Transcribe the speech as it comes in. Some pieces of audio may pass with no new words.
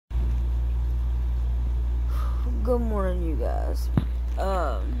Good morning, you guys.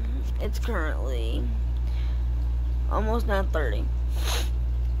 It's currently almost 9:30.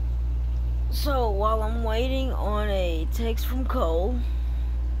 So while I'm waiting on a text from Cole,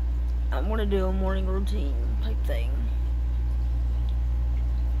 I'm gonna do a morning routine type thing.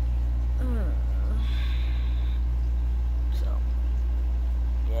 So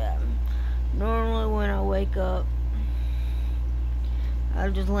yeah, normally when I wake up, I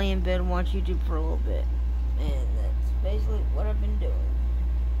just lay in bed and watch YouTube for a little bit, and that's basically what I've been doing.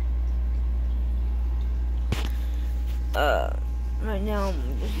 Right now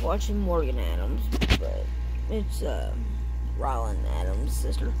I'm just watching Morgan Adams, but it's Rylan Adams'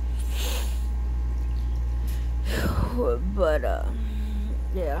 sister. But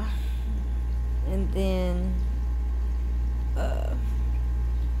yeah, and then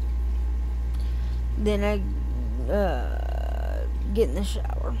I get in the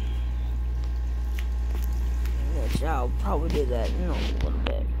shower, which I'll probably do that in a little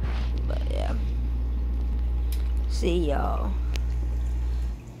bit. But yeah, see y'all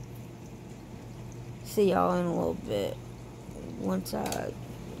in a little bit once I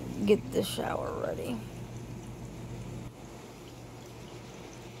get the shower ready.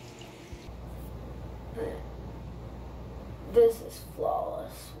 This is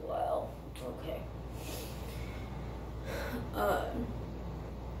flawless. Well, okay.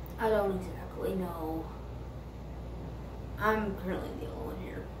 I don't exactly know. I'm currently the only one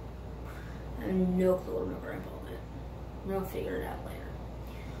here. I have no clue what my grandpa meant. We'll figure it out later.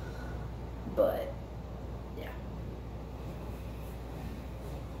 But yeah.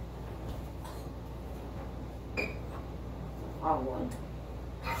 Wrong one.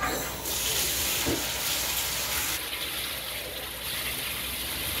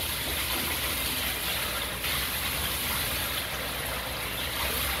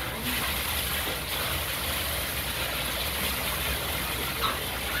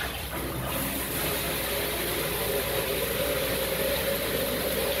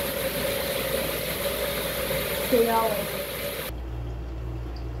 Hey y'all.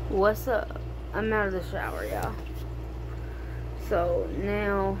 What's up? I'm out of the shower, y'all. So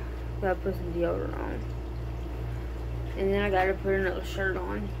now gotta put some deodorant on. And then I gotta put another shirt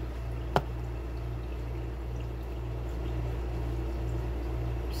on.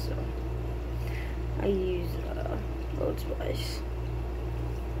 So I use Old Spice.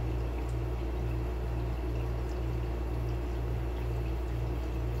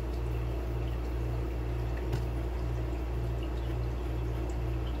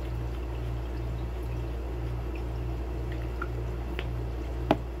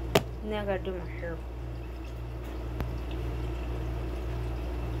 Now I gotta do my hair.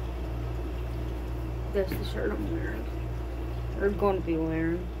 That's the shirt I'm wearing. Or going to be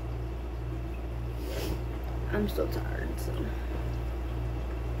wearing. I'm still tired, so.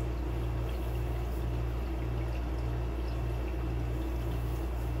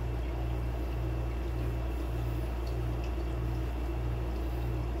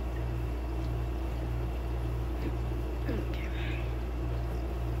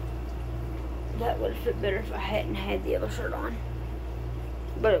 That would have fit better if I hadn't had the other shirt on.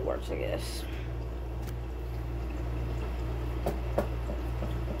 But it works, I guess.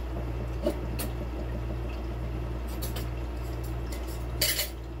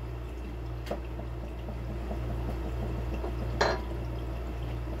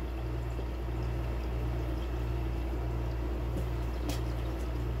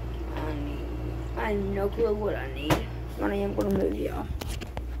 I have no clue what I need, but I am going to move y'all.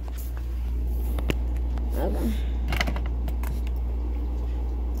 Okay.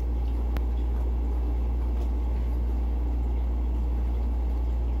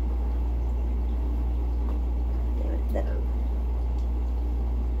 Damn it, that hurt.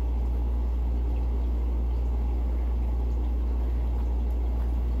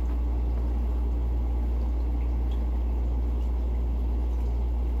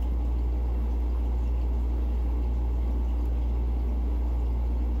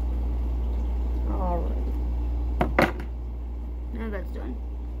 That's done.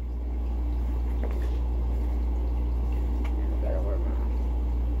 I gotta wear my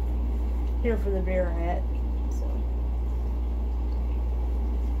here for the bear hat. So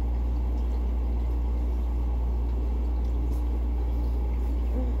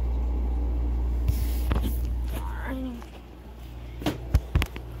alright.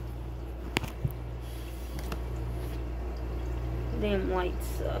 Damn light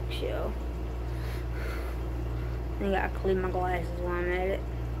sucks, yo. I gotta clean my glasses while I'm at it.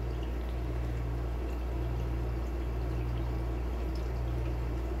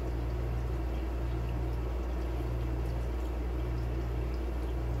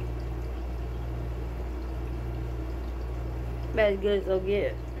 about as good as they'll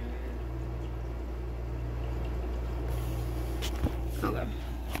get. Okay.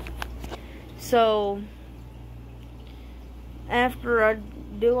 So, after I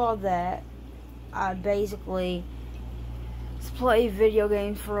do all that, I basically play video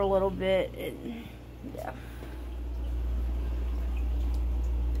games for a little bit, and yeah.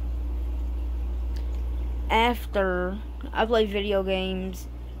 After I play video games,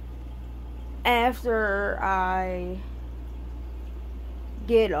 after I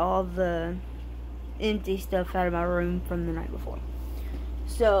get all the empty stuff out of my room from the night before.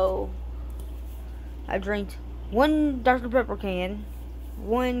 So, I drank one Dr. Pepper can,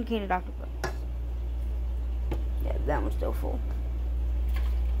 one can of Dr. Pepper. Yeah, that one's still full.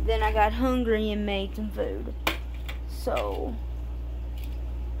 Then I got hungry and made some food. So,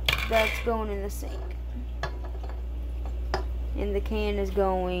 that's going in the sink. And the can is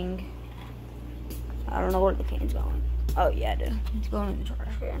going, I don't know where the can's going. Oh yeah, I do. It's going in the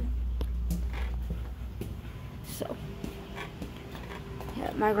trash can. So,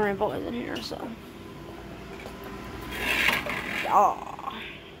 yeah, my grandpa isn't here, so. Aw.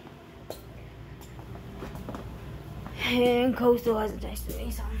 And Cole still hasn't texted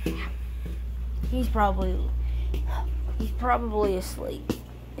me, so yeah. He's probably asleep.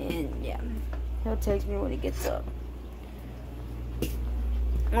 And yeah, he'll text me when he gets up.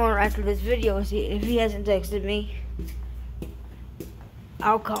 Or after this video, if he hasn't texted me,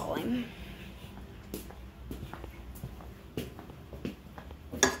 I'll call him.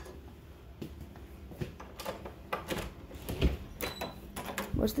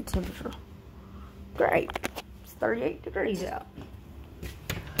 What's the temperature? Great. It's 38 degrees out.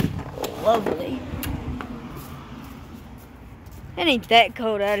 Lovely. It ain't that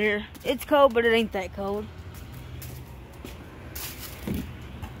cold out here. It's cold, but it ain't that cold.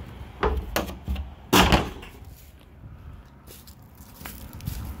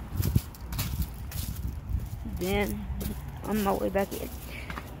 Then, on my way back in.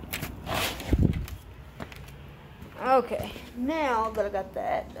 Okay, now that I got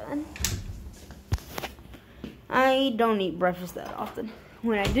that done, I don't eat breakfast that often.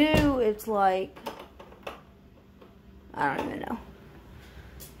 When I do, it's like, I don't even know.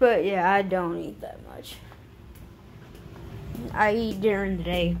 But yeah, I don't eat that much. I eat during the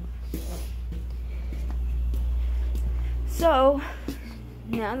day. So,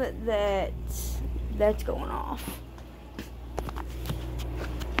 now that that's going off,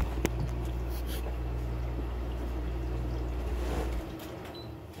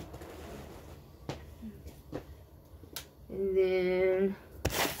 and then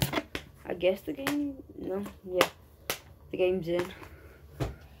I guess the game, no, yeah, the game's in.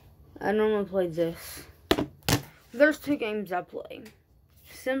 I normally play this. There's two games I play.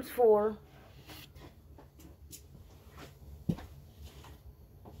 Sims 4.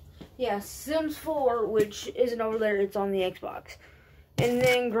 Yeah, Sims 4, which isn't over there, it's on the Xbox. And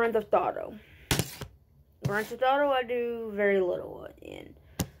then Grand Theft Auto. Grand Theft Auto I do very little in.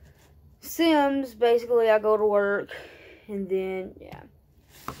 Sims, basically I go to work, and then, yeah.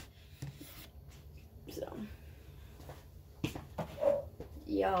 So,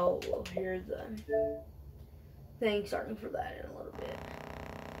 y'all will hear the thing starting for that in a little bit.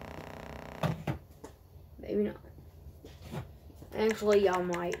 Maybe not. Actually, y'all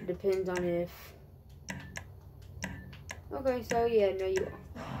might. Depends on if. Okay, so yeah, no, you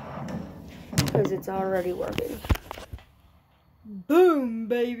are. Because it's already working. Boom,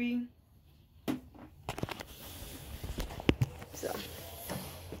 baby. So.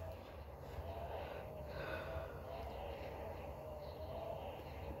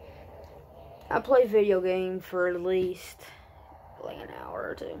 I play video games for at least like an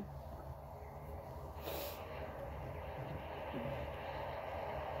hour or two.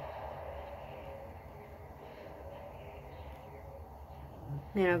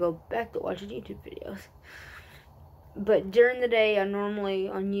 Then I go back to watching YouTube videos. But during the day, I normally,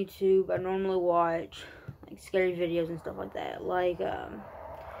 on YouTube, I normally watch like scary videos and stuff like that. Like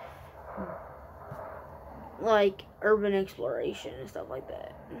urban exploration and stuff like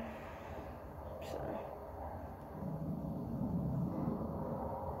that. So.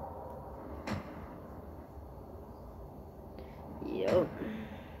 Yep.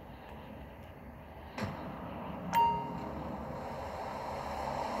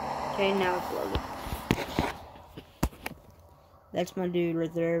 Okay, now it's loaded. That's my dude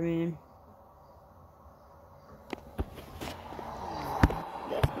right there, man.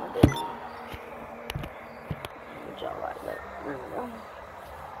 That's my dude. Which I like that. There we go.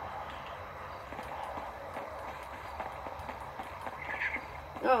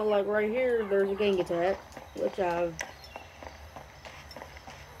 Oh, like right here, there's a gang attack, which I've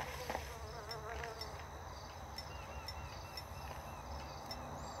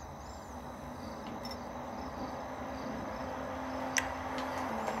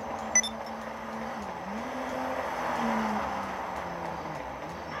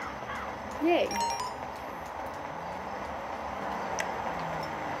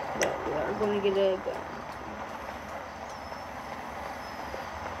But we are going to get a gun.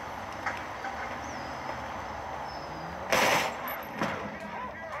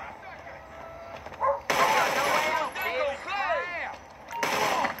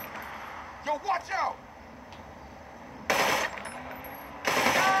 Yo, watch out!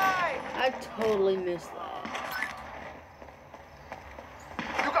 I totally missed that.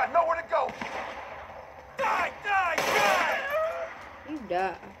 You got nowhere to go! Die! Die! Die! You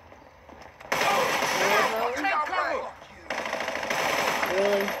die. Take cover!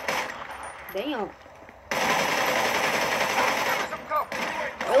 Really? Damn. Give me some cover!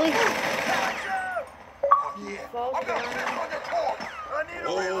 Really? Yeah. Fall I'm gonna down. sit on your core! I need a Oh,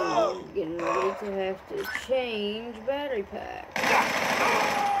 reload! getting ready to have to change battery pack.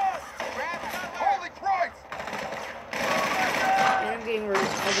 Holy Christ! And I'm getting ready.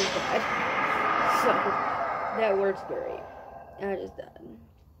 I just died. So, that works great. I just died.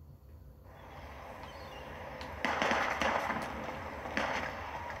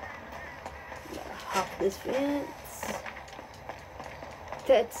 Gotta hop this fence.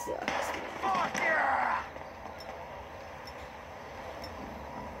 That sucks, man. Fuck yeah!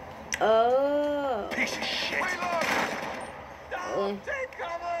 Oh. Piece of shit! Reload! Really? Take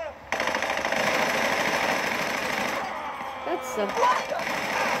cover! That sucks.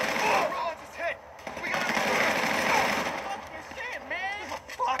 Rollins is hit! We gotta fuck your shit, man!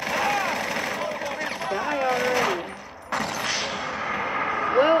 Fuck! Die already.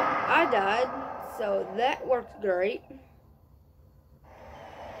 Well, I died, so that works great.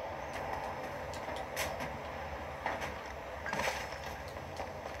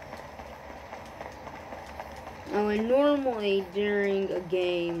 Now, and normally during a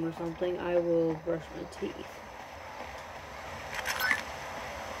game or something, I will brush my teeth.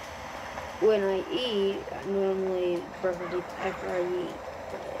 When I eat, I normally brush my teeth after I eat.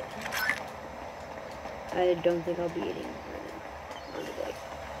 I don't think I'll be eating right now. Honestly.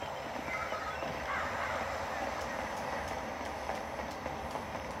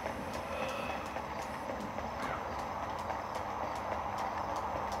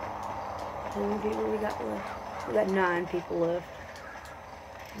 How many people we got left? We got 9 people left.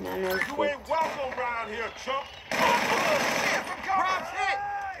 9 out of 50. You ain't welcome around here, chump! Shit, from cover! Rob's hit!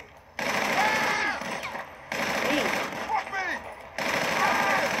 Hey, Fuck me!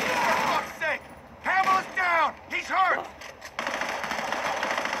 For fuck's sake! Hammer's down! He's hurt!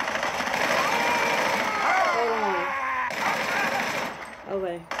 hold on.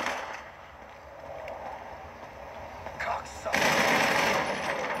 Okay. Cocksucker!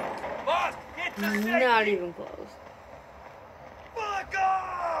 Boss, get to safety! Not even close. Fuck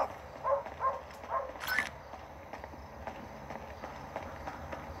off!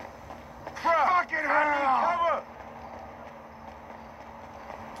 Fucking hell!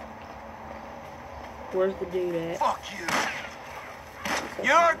 Where's the dude at? Fuck you!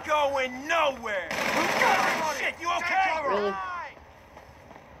 You're going nowhere! Shit, you okay? Really?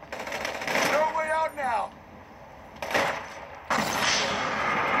 No way out now!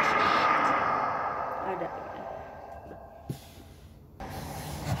 I died again.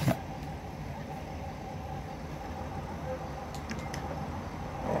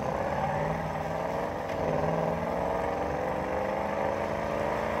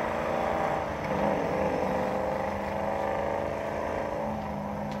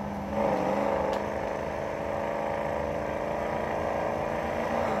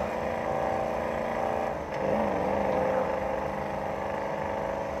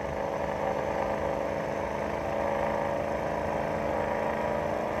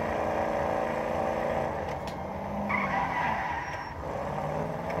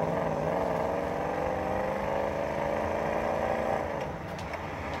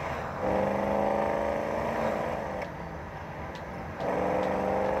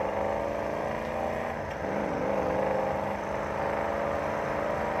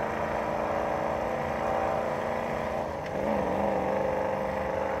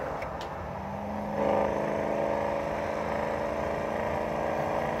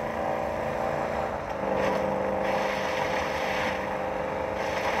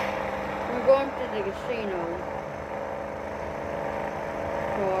 We're going to the casino.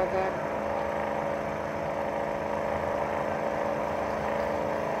 So I got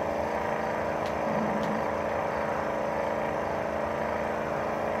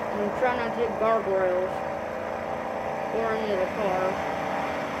I'm trying not to hit guardrails or any of the cars.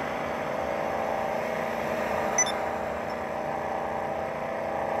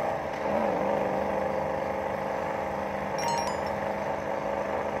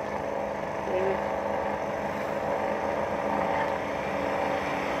 Damn it.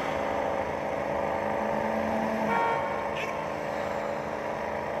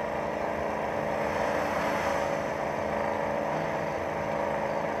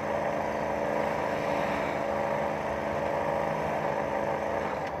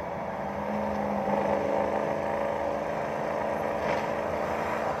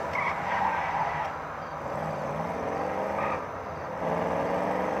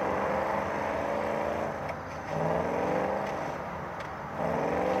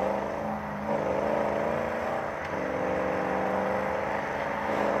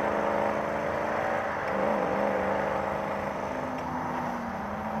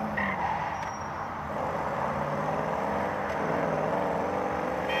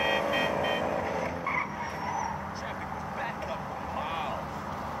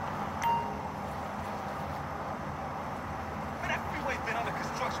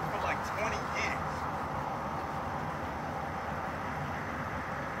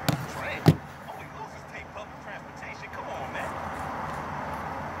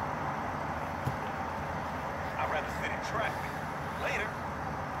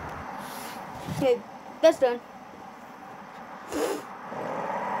 Okay, that's done.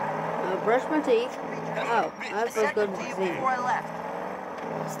 I'll brush my teeth. Oh, I was supposed to go to the casino. Before I left.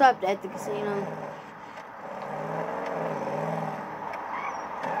 Stopped at the casino.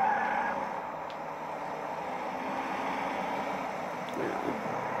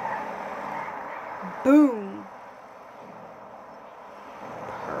 Boom.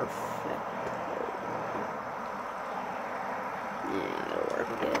 Perfect. Yeah, that'll work,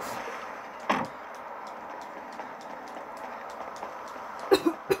 I guess.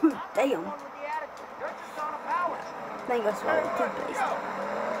 Damn. I think I swallowed toothpaste.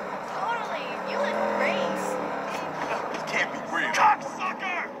 Totally. You look great. This can't be real.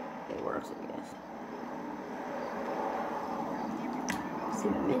 Cocksucker! It works, I guess.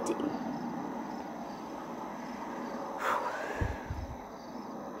 Cementing.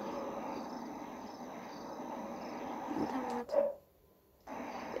 What time was it?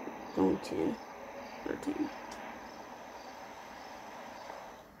 Only 10. 13.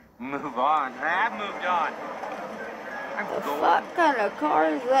 Move on. I've moved on. I'm The going. fuck kind of car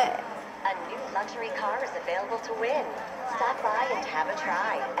is that? A new luxury car is available to win. Stop by and have a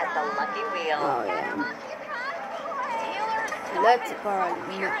try at the Lucky Wheel. Oh, yeah. Taylor, stop That's a it. car I do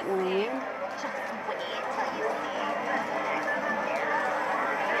not want. Just wait till you see.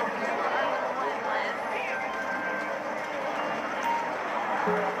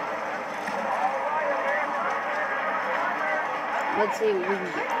 Let's see what we can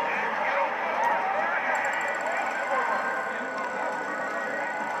get.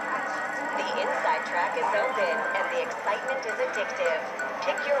 The inside track is open and the excitement is addictive.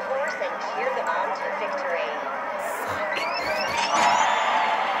 Pick your horse and cheer them on to victory.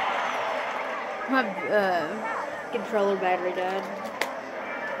 My controller battery died.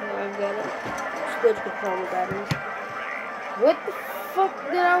 I've got a switch controller battery. What the fuck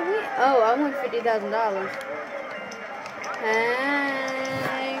did I win? Oh, I won $50,000.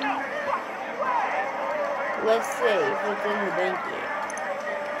 Hang. Let's see what's in the bank yet.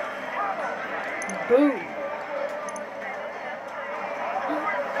 Boom.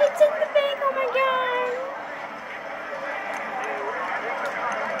 It's in the bank, oh my god.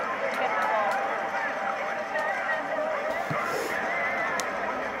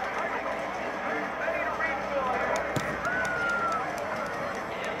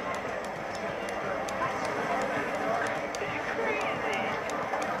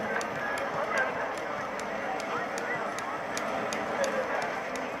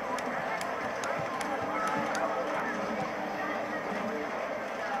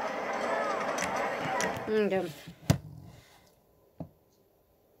 Okay.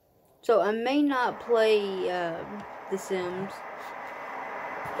 So I may not play The Sims,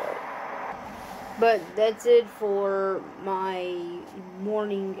 but that's it for my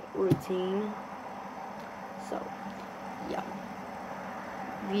morning routine. So yeah,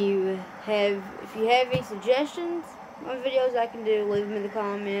 if you have any suggestions on videos I can do, leave them in the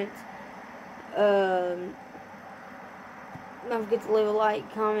comments. Don't forget to leave a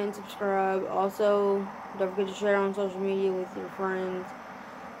like, comment, subscribe. Also, don't forget to share on social media with your friends.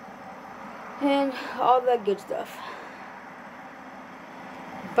 And all that good stuff.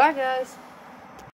 Bye, guys.